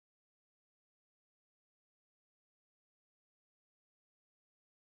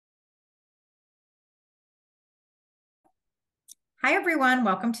Hi, everyone.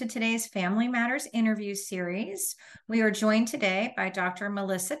 Welcome to today's Family Matters interview series. We are joined today by Dr.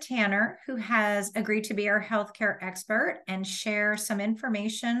 Melissa Tanner, who has agreed to be our healthcare expert and share some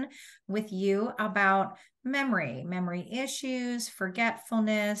information with you about memory issues,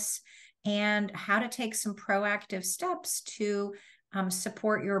 forgetfulness, and how to take some proactive steps to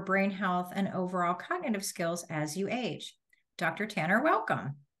support your brain health and overall cognitive skills as you age. Dr. Tanner,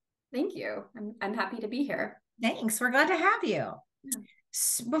 welcome. Thank you. I'm happy to be here. Thanks. We're glad to have you. Yeah.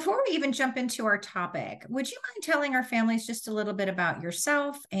 Before we even jump into our topic, would you mind telling our families just a little bit about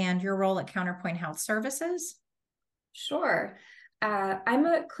yourself and your role at Counterpoint Health Services? Sure. I'm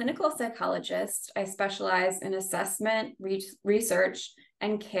a clinical psychologist. I specialize in assessment, research,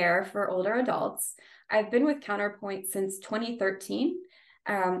 and care for older adults. I've been with Counterpoint since 2013,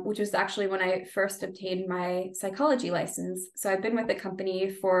 which was actually when I first obtained my psychology license. So I've been with the company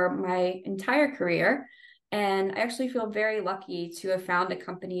for my entire career. And I actually feel very lucky to have found a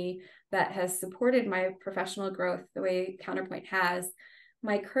company that has supported my professional growth the way Counterpoint has.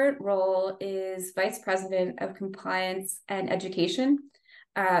 My current role is Vice President of Compliance and Education.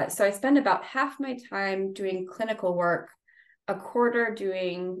 So I spend about half my time doing clinical work, a quarter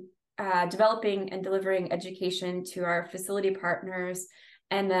doing developing and delivering education to our facility partners,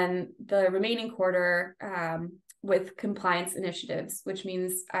 and then the remaining quarter with compliance initiatives, which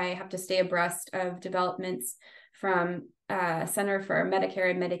means I have to stay abreast of developments from Center for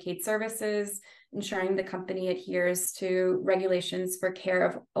Medicare and Medicaid Services, ensuring the company adheres to regulations for care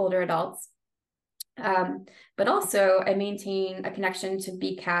of older adults. But also I maintain a connection to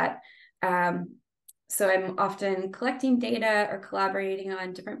BCAT. So I'm often collecting data or collaborating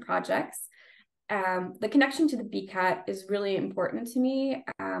on different projects. The connection to the BCAT is really important to me.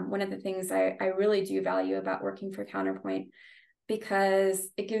 One of the things I really do value about working for Counterpoint, because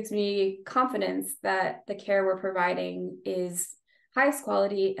it gives me confidence that the care we're providing is highest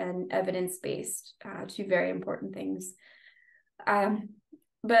quality and evidence-based, two very important things.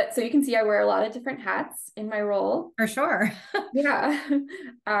 But so you can see I wear a lot of different hats in my role. For sure. Yeah.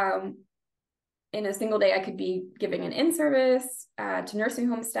 In a single day, I could be giving an in-service to nursing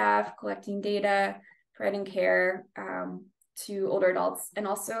home staff, collecting data, providing care to older adults, and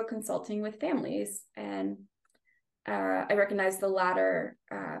also consulting with families. And I recognize the latter,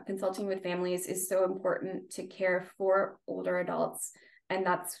 consulting with families, is so important to care for older adults. And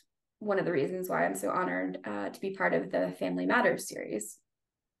that's one of the reasons why I'm so honored to be part of the Family Matters series.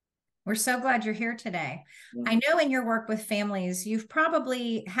 We're so glad you're here today. Yeah. I know in your work with families, you've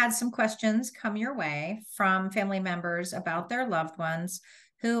probably had some questions come your way from family members about their loved ones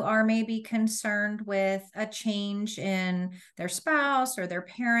who are maybe concerned with a change in their spouse or their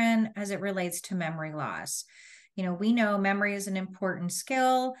parent as it relates to memory loss. You know, we know memory is an important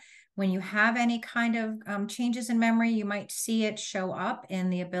skill. When you have any kind of changes in memory, you might see it show up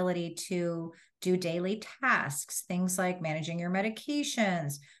in the ability to do daily tasks, things like managing your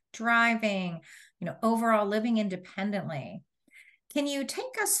medications, driving, overall living independently. Can you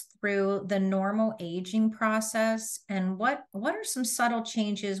take us through the normal aging process and what are some subtle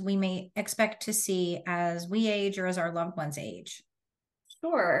changes we may expect to see as we age or as our loved ones age?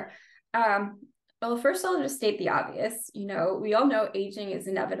 Sure. Well, first I'll just state the obvious. We all know aging is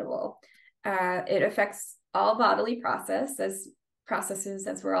inevitable. It affects all bodily processes,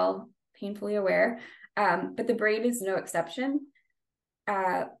 as we're all painfully aware, but the brain is no exception.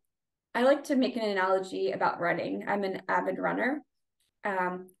 I like to make an analogy about running. I'm an avid runner.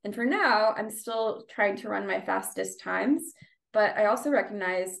 And for now, I'm still trying to run my fastest times, but I also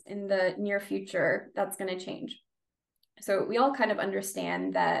recognize in the near future that's going to change. So we all kind of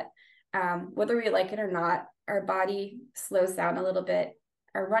understand that whether we like it or not, our body slows down a little bit.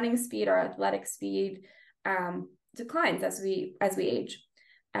 Our running speed, our athletic speed declines as we age.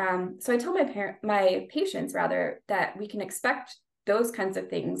 So I tell my patients rather that we can expect those kinds of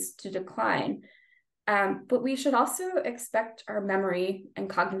things to decline. But we should also expect our memory and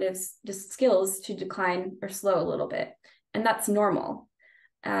cognitive skills to decline or slow a little bit. And that's normal.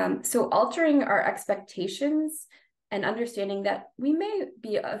 So altering our expectations and understanding that we may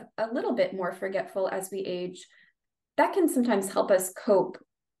be a little bit more forgetful as we age, that can sometimes help us cope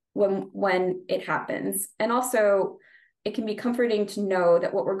when it happens. And also, it can be comforting to know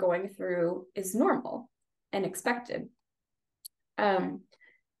that what we're going through is normal and expected.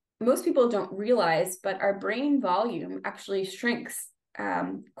 Most people don't realize, but our brain volume actually shrinks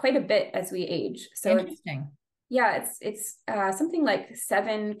quite a bit as we age. So Interesting. it's something like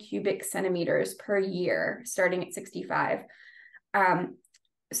 7 cubic centimeters per year, starting at 65.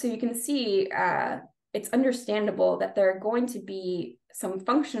 So you can see it's understandable that there are going to be some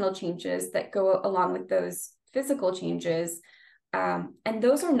functional changes that go along with those physical changes And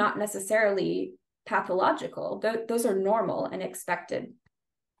those are not necessarily pathological. Those are normal and expected.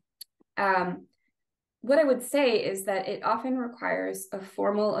 What I would say is that it often requires a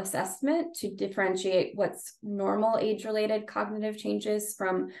formal assessment to differentiate what's normal age-related cognitive changes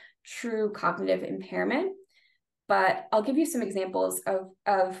from true cognitive impairment. But I'll give you some examples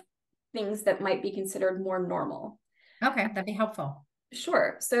of things that might be considered more normal. Okay, that'd be helpful.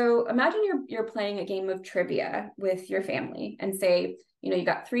 Sure. So imagine you're playing a game of trivia with your family, and say, you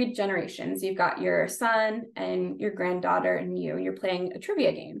got 3 generations. You've got your son and your granddaughter and you're playing a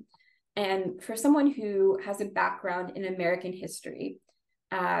trivia game. And for someone who has a background in American history,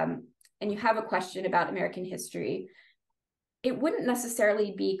 and you have a question about American history, it wouldn't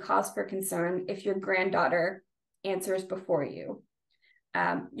necessarily be cause for concern if your granddaughter answers before you.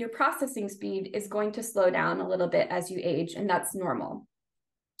 Your processing speed is going to slow down a little bit as you age, and that's normal.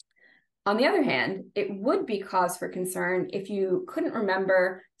 On the other hand, it would be cause for concern if you couldn't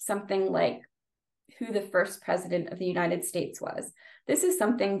remember something like who the first president of the United States was. This is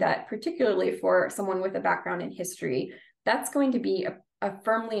something that, particularly for someone with a background in history, that's going to be a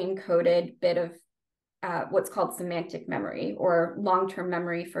firmly encoded bit of what's called semantic memory, or long-term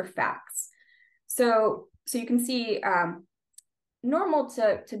memory for facts. So you can see normal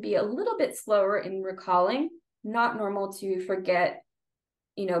to be a little bit slower in recalling, not normal to forget,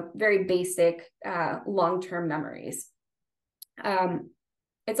 very basic long-term memories.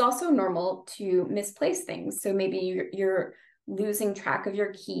 It's also normal to misplace things. So maybe you're losing track of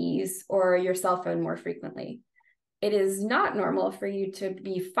your keys or your cell phone more frequently. It is not normal for you to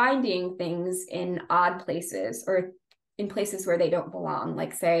be finding things in odd places or in places where they don't belong.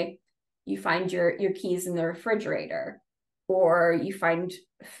 Like, say, you find your keys in the refrigerator, or you find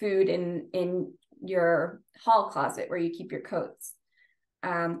food in your hall closet where you keep your coats.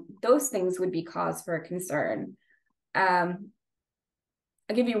 Those things would be cause for concern.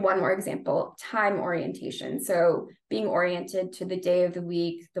 I'll give you one more example: time orientation. So being oriented to the day of the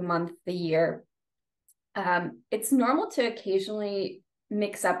week, the month, the year. It's normal to occasionally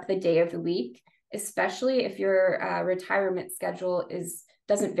mix up the day of the week, especially if your retirement schedule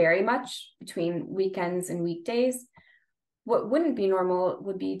doesn't vary much between weekends and weekdays. What wouldn't be normal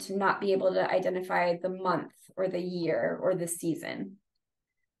would be to not be able to identify the month or the year or the season.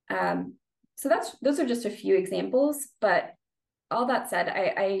 So those are just a few examples, but all that said,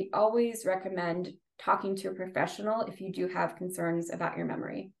 I always recommend talking to a professional if you do have concerns about your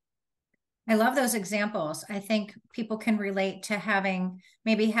memory. I love those examples. I think people can relate to having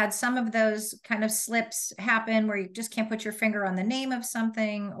maybe had some of those kind of slips happen where you just can't put your finger on the name of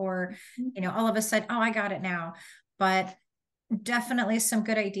something, or, all of a sudden, oh, I got it now. But definitely some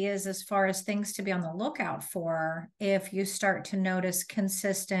good ideas as far as things to be on the lookout for if you start to notice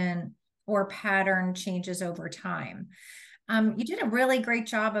consistent or pattern changes over time. You did a really great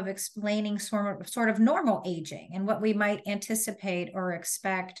job of explaining sort of normal aging and what we might anticipate or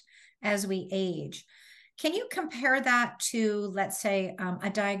expect as we age. Can you compare that to, let's say, a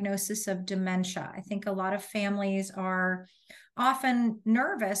diagnosis of dementia? I think a lot of families are often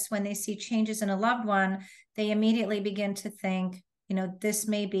nervous when they see changes in a loved one. They immediately begin to think, this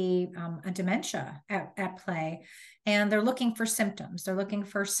may be a dementia at play, and they're looking for symptoms. They're looking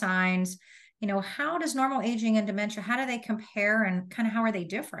for signs. How does normal aging and dementia, how do they compare, and kind of how are they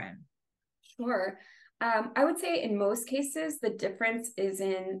different? Sure. I would say in most cases, the difference is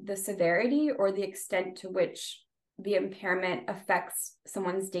in the severity or the extent to which the impairment affects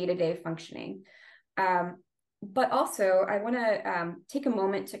someone's day-to-day functioning. But also, I want to take a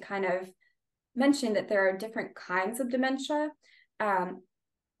moment to kind of mention that there are different kinds of dementia.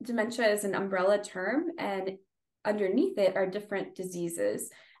 Dementia is an umbrella term, and underneath it are different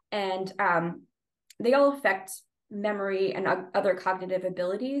diseases. And they all affect memory and other cognitive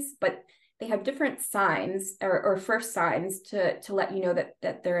abilities, but they have different signs or first signs to let you know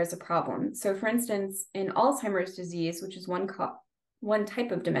that there is a problem. So for instance, in Alzheimer's disease, which is one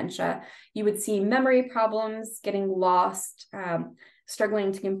type of dementia, you would see memory problems, getting lost,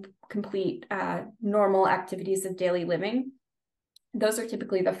 struggling to complete normal activities of daily living. Those are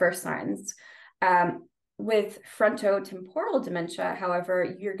typically the first signs. With frontotemporal dementia,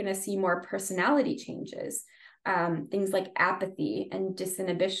 however, you're going to see more personality changes. Things like apathy and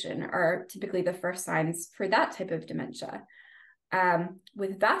disinhibition are typically the first signs for that type of dementia.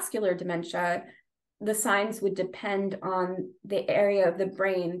 With vascular dementia, the signs would depend on the area of the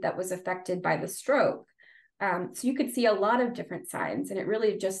brain that was affected by the stroke. So you could see a lot of different signs, and it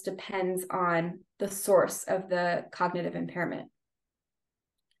really just depends on the source of the cognitive impairment.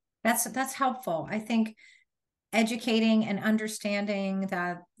 That's helpful. I think educating and understanding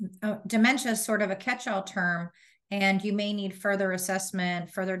that dementia is sort of a catch-all term, And you may need further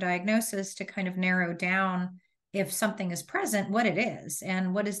assessment, further diagnosis to kind of narrow down if something is present, what it is,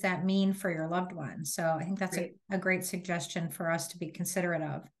 and what does that mean for your loved one. So I think that's a great suggestion for us to be considerate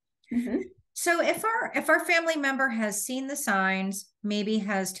of. Mm-hmm. So if our family member has seen the signs, maybe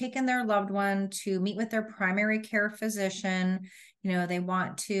has taken their loved one to meet with their primary care physician, they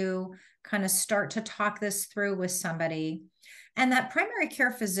want to kind of start to talk this through with somebody. And that primary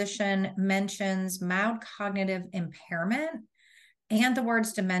care physician mentions mild cognitive impairment and the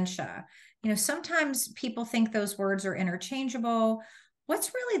words dementia. Sometimes people think those words are interchangeable.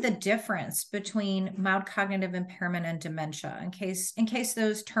 What's really the difference between mild cognitive impairment and dementia, in case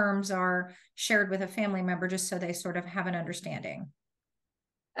those terms are shared with a family member, just so they sort of have an understanding?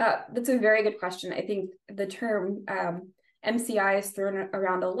 That's a very good question. I think the term MCI is thrown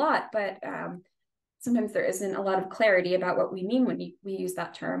around a lot, but sometimes there isn't a lot of clarity about what we mean when we use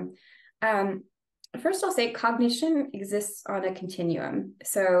that term. First, I'll say cognition exists on a continuum.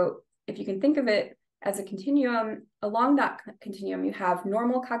 So if you can think of it as a continuum, along that continuum, you have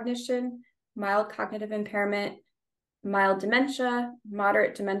normal cognition, mild cognitive impairment, mild dementia,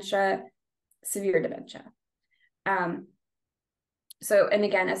 moderate dementia, severe dementia. And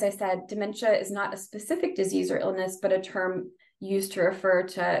again, as I said, dementia is not a specific disease or illness, but a term used to refer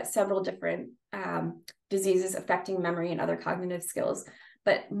to several different diseases affecting memory and other cognitive skills.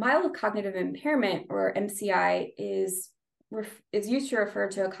 But mild cognitive impairment, or MCI, is used to refer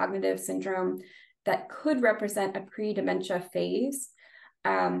to a cognitive syndrome that could represent a pre-dementia phase.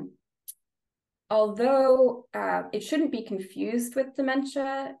 Although it shouldn't be confused with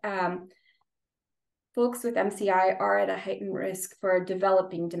dementia, folks with MCI are at a heightened risk for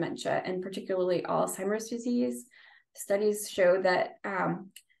developing dementia, and particularly Alzheimer's disease. Studies show that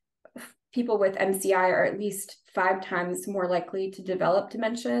people with MCI are at least 5 times more likely to develop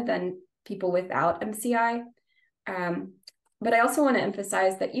dementia than people without MCI. But I also want to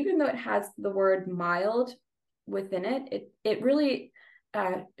emphasize that even though it has the word mild within it really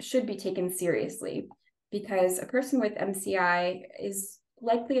should be taken seriously, because a person with MCI is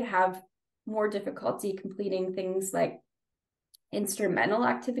likely to have more difficulty completing things like instrumental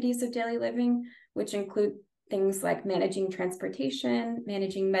activities of daily living, which include things like managing transportation,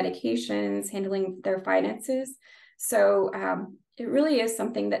 managing medications, handling their finances. So it really is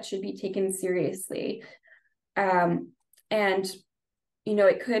something that should be taken seriously. And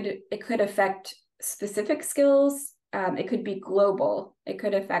it could affect specific skills. It could be global. It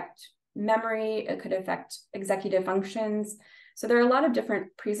could affect memory. It could affect executive functions. So there are a lot of different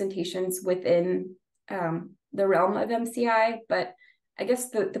presentations within the realm of MCI, but I guess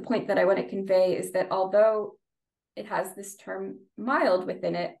the point that I want to convey is that although it has this term mild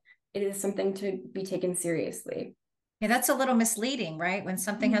within it, it is something to be taken seriously. Yeah, that's a little misleading, right? When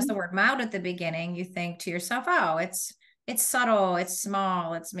something has the word mild at the beginning, you think to yourself, oh, it's subtle, it's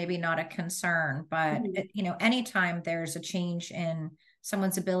small, it's maybe not a concern. But anytime there's a change in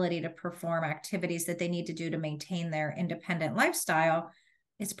someone's ability to perform activities that they need to do to maintain their independent lifestyle,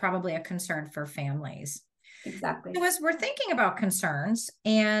 it's probably a concern for families. Exactly. So as we're thinking about concerns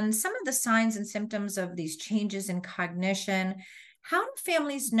and some of the signs and symptoms of these changes in cognition, how do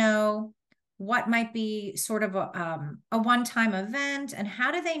families know what might be sort of a one-time event, and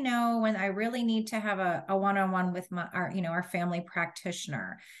how do they know when I really need to have a one-on-one with our family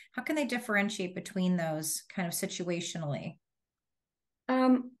practitioner? How can they differentiate between those kind of situationally?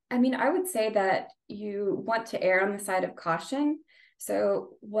 I would say that you want to err on the side of caution. So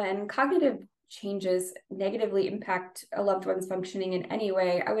when cognitive changes negatively impact a loved one's functioning in any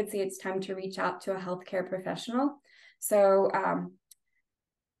way, I would say it's time to reach out to a healthcare professional. So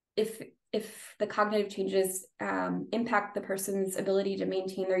if the cognitive changes impact the person's ability to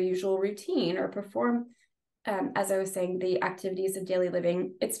maintain their usual routine or perform, as I was saying, the activities of daily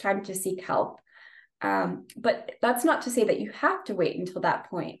living, it's time to seek help. But that's not to say that you have to wait until that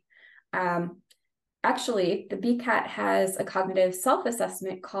point. Actually, the BCAT has a cognitive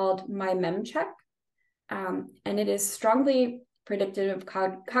self-assessment called My Mem Check, and it is strongly predictive of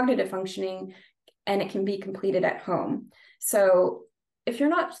cognitive functioning, and it can be completed at home. So if you're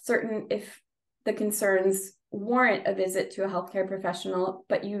not certain if the concerns warrant a visit to a healthcare professional,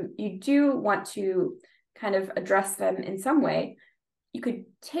 but you do want to kind of address them in some way, you could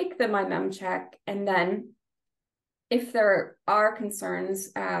take the My Mem Check, and then if there are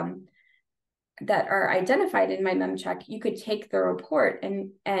concerns that are identified in My Mem Check, you could take the report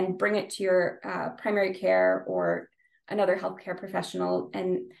and bring it to your primary care or another healthcare professional,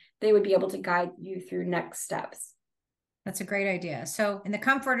 and they would be able to guide you through next steps. That's a great idea. So in the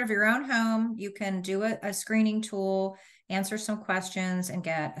comfort of your own home, you can do a screening tool, answer some questions, and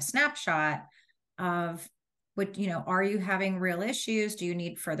get a snapshot of Are you having real issues? Do you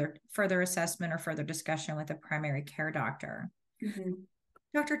need further assessment or further discussion with a primary care doctor? Mm-hmm.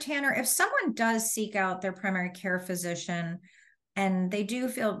 Dr. Tanner, if someone does seek out their primary care physician and they do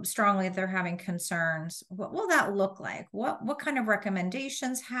feel strongly that they're having concerns, what will that look like? What kind of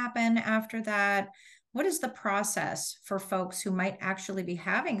recommendations happen after that? What is the process for folks who might actually be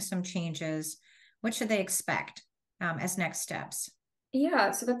having some changes? What should they expect as next steps?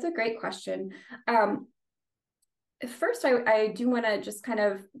 Yeah, so that's a great question. First, I do want to just kind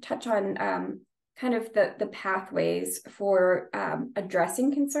of touch on kind of the pathways for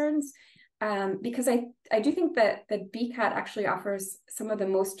addressing concerns, because I do think that the BCAT actually offers some of the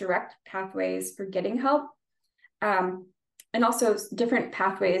most direct pathways for getting help, and also different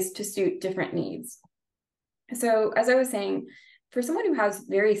pathways to suit different needs. So as I was saying, for someone who has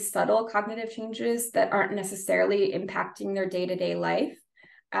very subtle cognitive changes that aren't necessarily impacting their day-to-day life,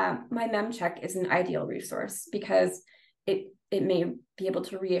 my mem check is an ideal resource because it may be able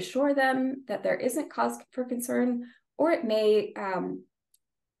to reassure them that there isn't cause for concern, or it may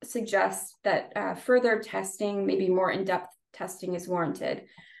suggest that further testing, maybe more in-depth testing, is warranted.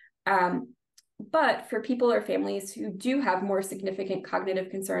 But for people or families who do have more significant cognitive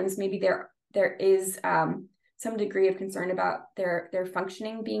concerns, maybe there is some degree of concern about their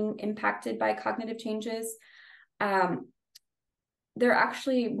functioning being impacted by cognitive changes. There are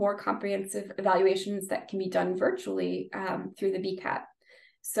actually more comprehensive evaluations that can be done virtually through the BCAT.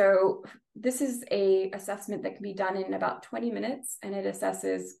 So this is an assessment that can be done in about 20 minutes, and it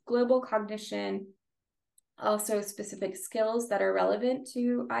assesses global cognition, also specific skills that are relevant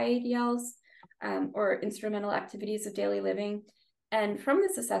to IADLs or instrumental activities of daily living. And from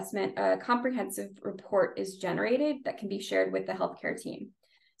this assessment, a comprehensive report is generated that can be shared with the healthcare team.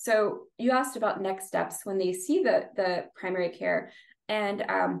 So you asked about next steps when they see the primary care, and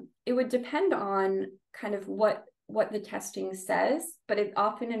it would depend on kind of what the testing says, but it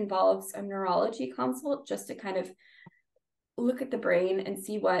often involves a neurology consult just to kind of look at the brain and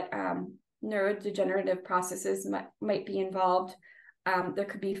see what neurodegenerative processes might be involved. There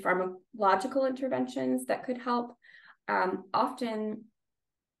could be pharmacological interventions that could help. Often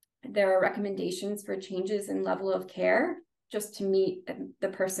there are recommendations for changes in level of care just to meet the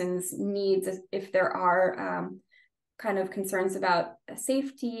person's needs if there are kind of concerns about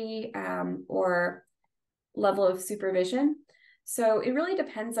safety or level of supervision. So it really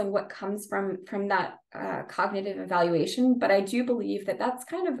depends on what comes from that cognitive evaluation, but I do believe that that's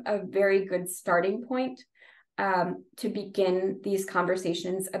kind of a very good starting point to begin these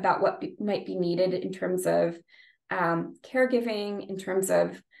conversations about what might be needed in terms of caregiving, in terms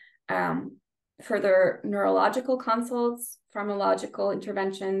of further neurological consults, pharmacological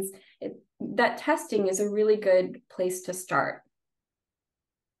interventions. That testing is a really good place to start.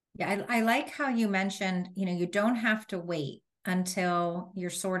 Yeah, I like how you mentioned, you don't have to wait until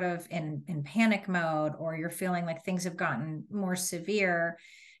you're sort of in panic mode or you're feeling like things have gotten more severe.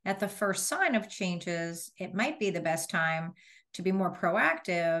 At the first sign of changes, it might be the best time to be more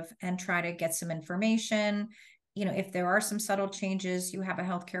proactive and try to get some information. If there are some subtle changes, you have a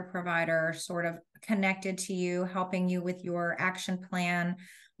healthcare provider sort of connected to you, helping you with your action plan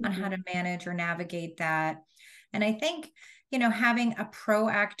on how to manage or navigate that. And I think, having a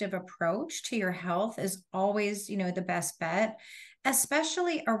proactive approach to your health is always, the best bet,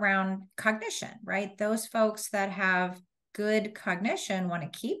 especially around cognition, right? Those folks that have good cognition want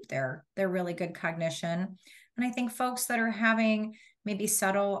to keep their really good cognition. And I think folks that are having maybe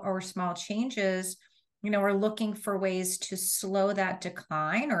subtle or small changes, are looking for ways to slow that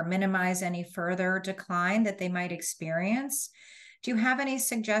decline or minimize any further decline that they might experience. Do you have any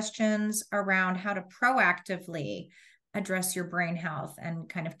suggestions around how to proactively address your brain health and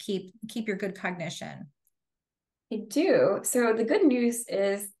kind of keep your good cognition? I do. So the good news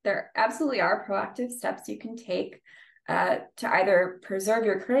is there absolutely are proactive steps you can take to either preserve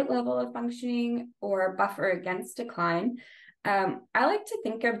your current level of functioning or buffer against decline. I like to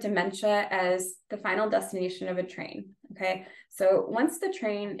think of dementia as the final destination of a train. Okay. So once the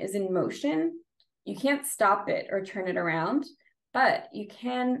train is in motion, you can't stop it or turn it around, but you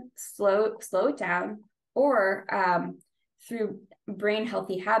can slow it down, or through brain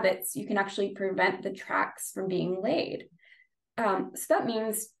healthy habits, you can actually prevent the tracks from being laid. So that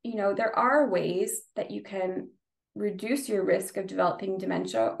means, there are ways that you can reduce your risk of developing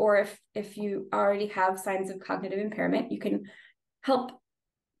dementia, or if you already have signs of cognitive impairment, you can help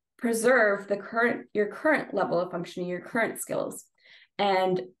preserve your current level of functioning, your current skills.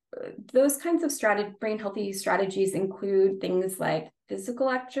 And those kinds of brain healthy strategies include things like physical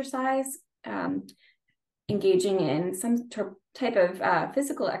exercise, engaging in some type of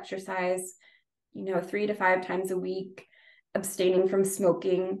physical exercise 3 to 5 times a week, abstaining from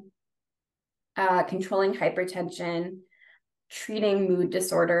smoking, controlling hypertension, treating mood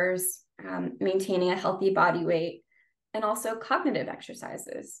disorders, maintaining a healthy body weight, and also cognitive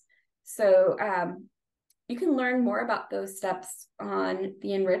exercises. So you can learn more about those steps on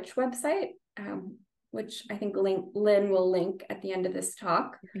the Enrich website, which I think Lynn will link at the end of this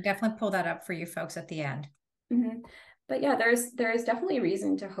talk. We can definitely pull that up for you folks at the end. Mm-hmm. But yeah, there is definitely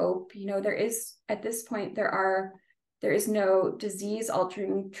reason to hope. There is, at this point, there is no disease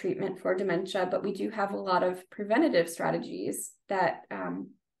altering treatment for dementia, but we do have a lot of preventative strategies that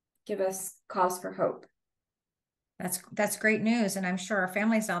give us cause for hope. That's great news. And I'm sure our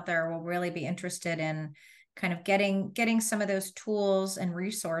families out there will really be interested in kind of getting some of those tools and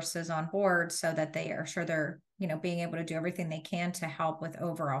resources on board so that they are sure they're, being able to do everything they can to help with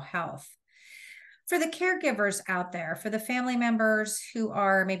overall health. For the caregivers out there, for the family members who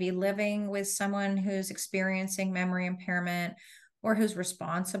are maybe living with someone who's experiencing memory impairment or who's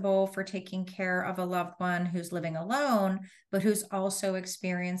responsible for taking care of a loved one who's living alone, but who's also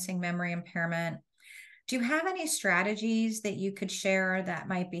experiencing memory impairment, do you have any strategies that you could share that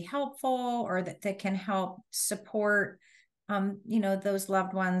might be helpful or that can help support, those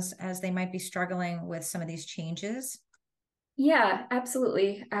loved ones as they might be struggling with some of these changes? Yeah,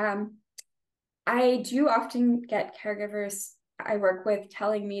 absolutely. I do often get caregivers I work with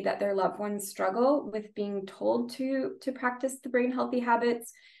telling me that their loved ones struggle with being told to practice the brain healthy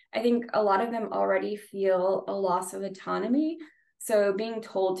habits. I think a lot of them already feel a loss of autonomy. So being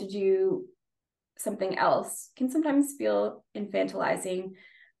told to do something else can sometimes feel infantilizing,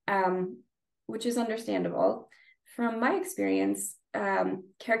 which is understandable. From my experience,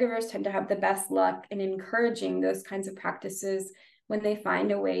 caregivers tend to have the best luck in encouraging those kinds of practices when they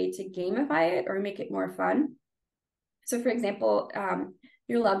find a way to gamify it or make it more fun. So, for example,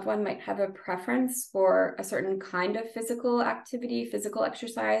 your loved one might have a preference for a certain kind of physical activity, physical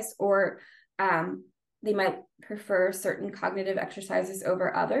exercise, or they might prefer certain cognitive exercises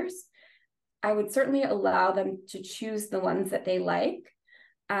over others. I would certainly allow them to choose the ones that they like,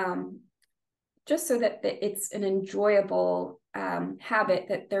 just so that it's an enjoyable habit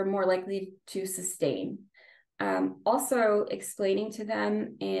that they're more likely to sustain. Also explaining to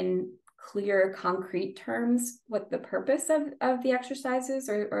them in clear, concrete terms what the purpose of the exercises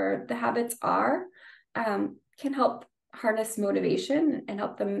or the habits are can help harness motivation and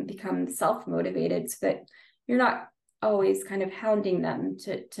help them become self-motivated so that you're not always kind of hounding them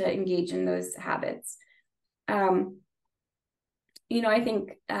to engage in those habits. I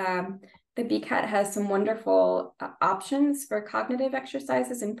think the BCAT has some wonderful options for cognitive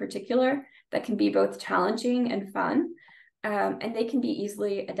exercises in particular that can be both challenging and fun, and they can be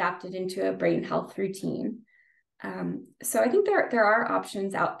easily adapted into a brain health routine. So I think there are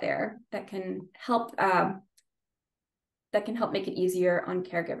options out there that can help make it easier on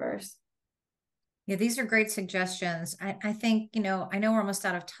caregivers. Yeah, these are great suggestions. I think, I know we're almost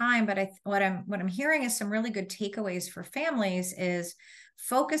out of time, but what I'm hearing is some really good takeaways for families is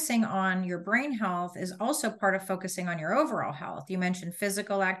focusing on your brain health is also part of focusing on your overall health. You mentioned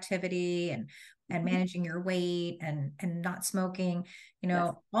physical activity and managing your weight and not smoking,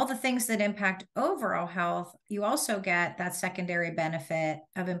 Yes. all the things that impact overall health. You also get that secondary benefit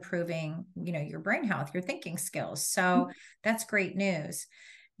of improving, your brain health, your thinking skills. So that's great news.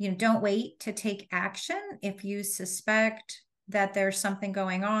 Don't wait to take action. If you suspect that there's something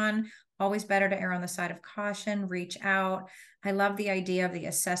going on, always better to err on the side of caution, reach out. I love the idea of the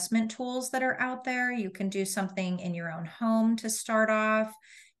assessment tools that are out there. You can do something in your own home to start off.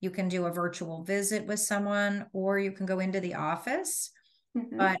 You can do a virtual visit with someone, or you can go into the office.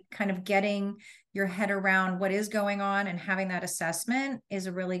 But kind of getting your head around what is going on and having that assessment is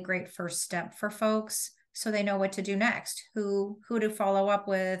a really great first step for folks, so they know what to do next, who to follow up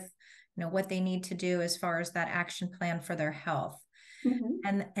with, what they need to do as far as that action plan for their health.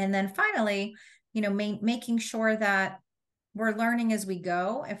 And then finally, making sure that we're learning as we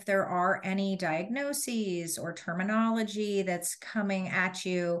go. If there are any diagnoses or terminology that's coming at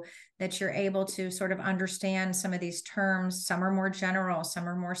you, that you're able to sort of understand some of these terms. Some are more general, some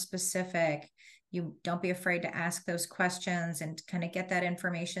are more specific. You don't be afraid to ask those questions and kind of get that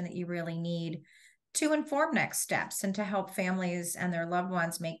information that you really need to inform next steps and to help families and their loved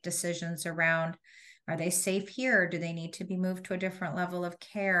ones make decisions around, are they safe here? Do they need to be moved to a different level of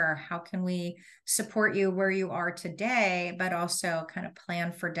care? How can we support you where you are today, but also kind of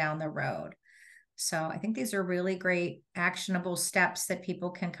plan for down the road? So I think these are really great actionable steps that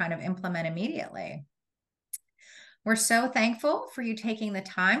people can kind of implement immediately. We're so thankful for you taking the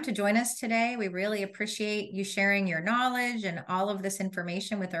time to join us today. We really appreciate you sharing your knowledge and all of this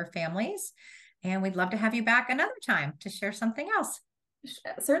information with our families. And we'd love to have you back another time to share something else.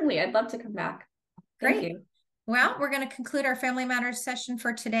 Certainly, I'd love to come back. Thank Great. you. Well, we're going to conclude our Family Matters session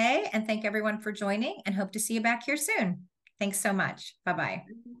for today and thank everyone for joining and hope to see you back here soon. Thanks so much. Bye-bye.